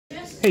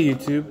Hey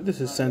YouTube,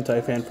 this is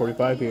Sentai Fan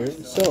 45 here.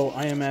 So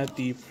I am at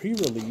the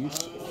pre-release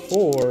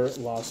for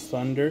Lost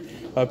Thunder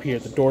up here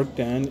at the Dork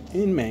Den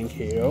in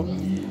Mankato.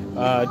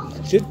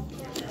 Did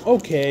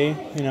okay,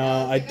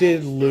 I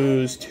did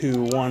lose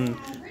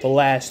 2-1 the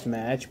last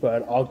match,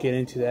 but I'll get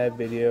into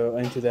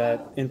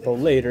that info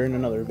later in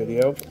another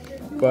video.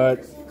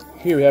 But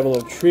here we have a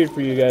little treat for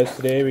you guys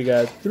today. We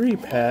got 3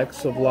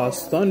 packs of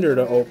Lost Thunder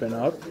to open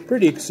up.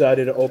 Pretty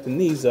excited to open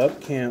these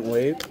up, can't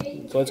wait.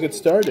 So let's get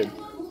started.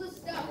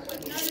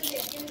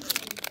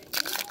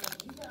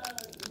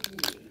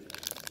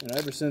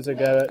 Ever since I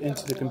got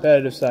into the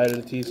competitive side of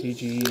the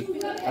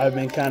TCG, I've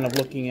been kind of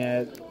looking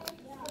at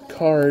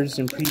cards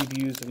and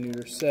previews of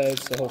newer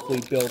sets to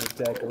hopefully build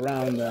a deck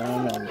around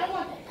them and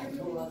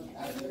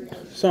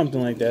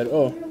something like that.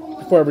 Oh,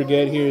 before I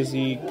forget, here's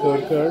the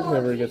code card.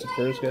 Whoever gets it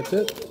first gets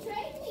it.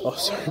 Oh,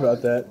 sorry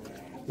about that.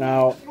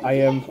 Now,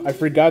 I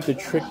forgot the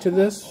trick to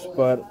this,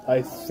 but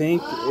I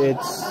think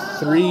it's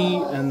 3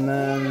 and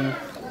then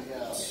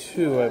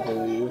 2, I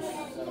believe.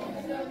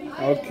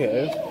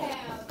 Okay.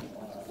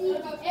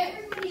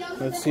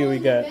 Let's see what we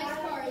got.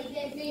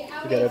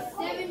 We got a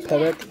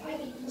Pevek,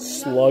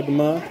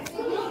 Slugma,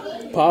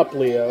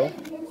 Poplio,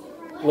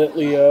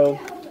 Litleo,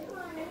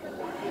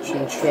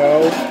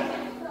 Chinchou,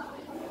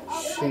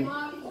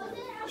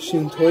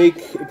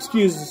 Shintoik.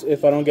 Excuse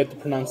if I don't get the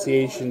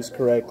pronunciations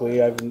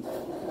correctly. I haven't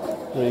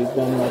really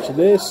done much of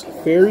this.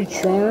 Fairy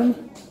Charm,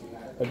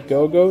 a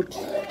Gogoat,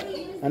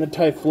 and a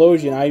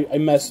Typhlosion. I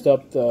messed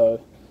up the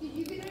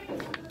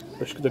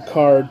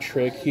card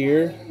trick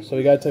here. So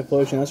we got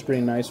Typhlosion. That's a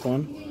pretty nice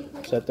one.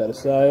 Set that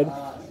aside.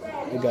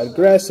 We got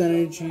Grass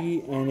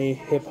Energy and a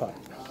Hip Hop.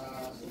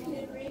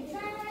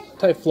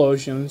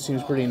 Typhlosion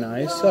seems pretty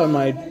nice.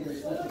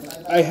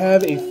 I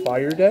have a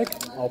fire deck.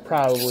 I'll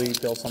probably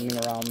build something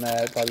around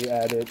that. Probably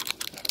add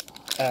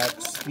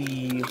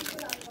the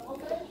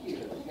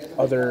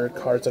other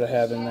cards that I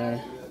have in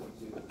there.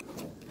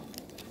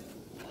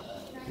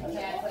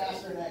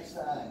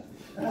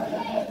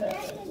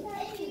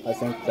 I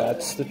think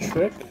that's the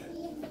trick.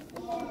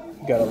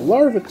 We got a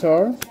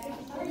Larvitar,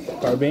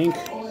 Garbink,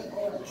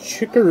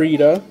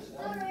 Chikorita,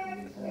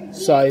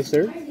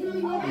 Scyther,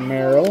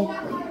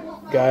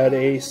 Meryl, got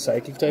a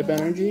Psychic type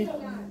energy,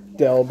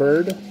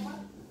 Delbird,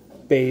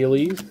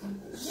 Bailey,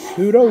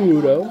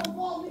 Sudowoodo,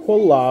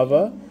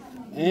 Quilava,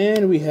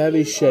 and we have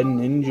a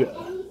Shedinja.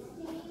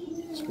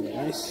 It's pretty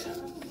nice.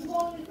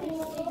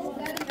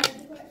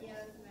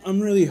 I'm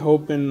really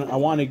hoping I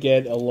want to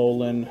get a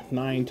Alolan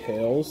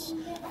Ninetales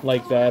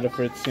like that if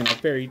it's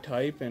fairy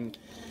type, and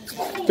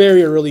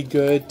fairy are really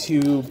good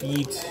to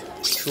beat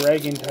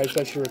dragon type,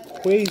 especially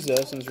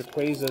Rayquaza, since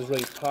Rayquaza is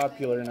really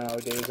popular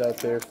nowadays out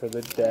there for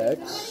the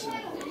decks.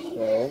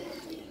 So,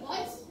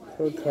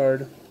 code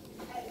card.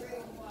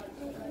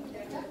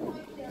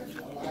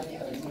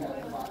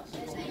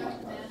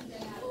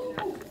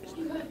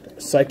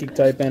 Psychic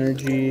type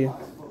energy,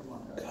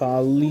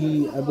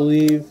 Kali, I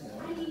believe,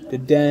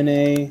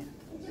 Dedenne,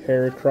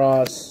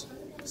 Heracross,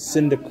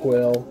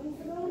 Cyndaquil,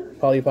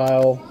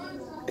 Polypile,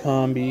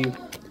 Combi,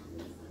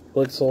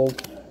 Blitzel,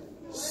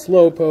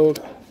 Slowpoke,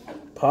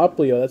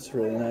 Poplio, that's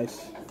really nice.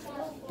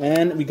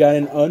 And we got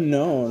an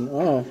unknown.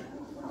 Oh.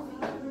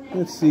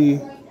 Let's see.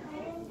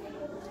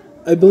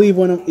 I believe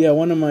one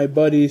of my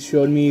buddies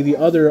showed me the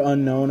other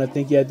unknown. I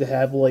think you had to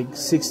have like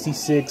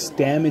 66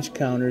 damage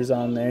counters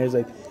on there. It's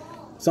like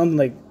something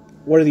like,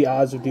 what are the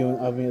odds of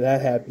that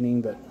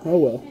happening? But oh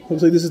well.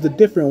 Looks like this is the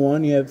different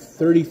one. You have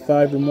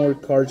 35 or more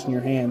cards in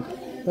your hand.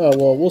 Oh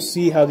well, we'll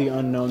see how the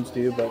unknowns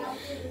do, but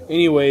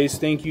anyways,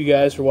 thank you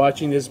guys for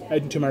watching this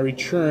to my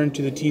return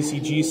to the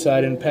TCG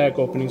side and pack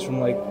openings from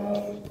like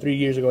 3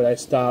 years ago that I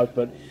stopped.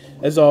 But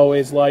as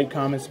always, like,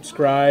 comment,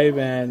 subscribe,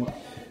 and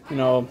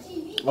I'll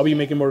be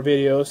making more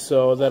videos,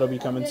 so that'll be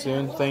coming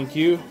soon. Thank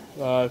you.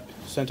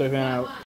 Sentai Fan out.